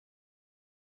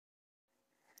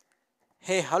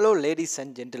Hey, hello, ladies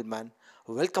and gentlemen.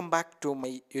 Welcome back to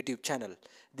my YouTube channel.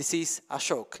 This is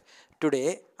Ashok.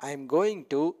 Today, I am going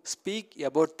to speak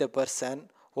about the person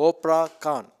Ophrah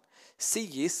Khan. She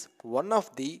is one of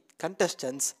the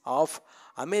contestants of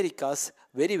America's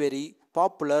very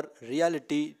popular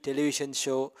reality television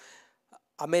show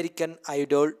American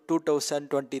Idol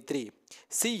 2023.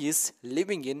 She is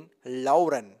living in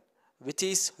Lauren, which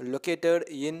is located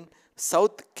in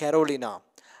South Carolina.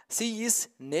 She is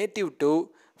native to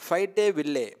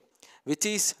Fayetteville, which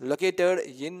is located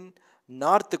in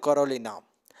North Carolina.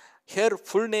 Her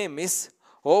full name is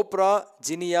Ophrah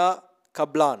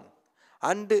Kablan,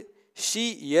 and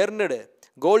she earned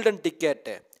golden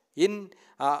ticket in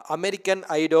American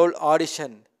Idol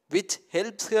audition, which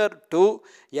helps her to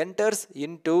enter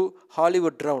into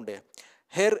Hollywood round.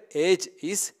 Her age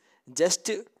is just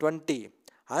 20,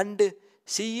 and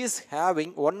she is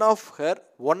having one of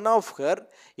her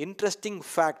interesting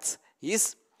facts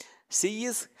is she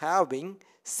is having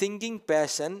singing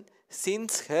passion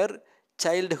since her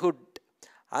childhood,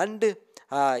 and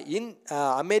in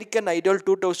American Idol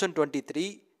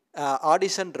 2023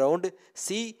 audition round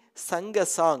she sang a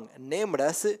song named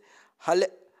as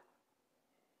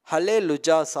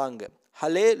Hallelujah song.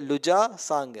 Hallelujah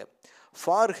song.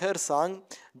 For her song,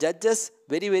 judges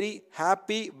very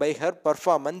happy by her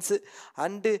performance,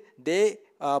 and they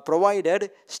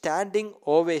provided standing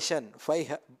ovation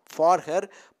for her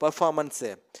performance.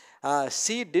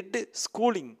 She did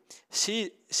schooling.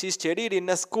 She studied in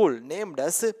a school named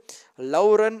as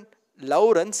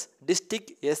Lawrence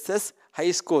District SS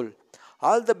High School.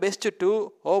 All the best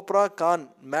to Ophrah Khan,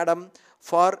 madam,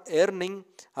 for earning.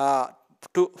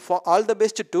 For all the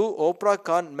best to Ophrah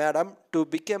Khan, madam, to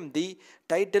become the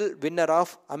title winner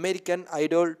of American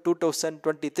Idol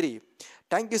 2023.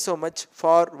 Thank you so much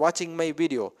for watching my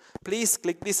video. Please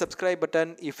click the subscribe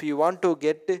button if you want to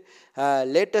get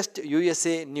latest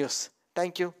USA news.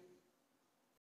 Thank you.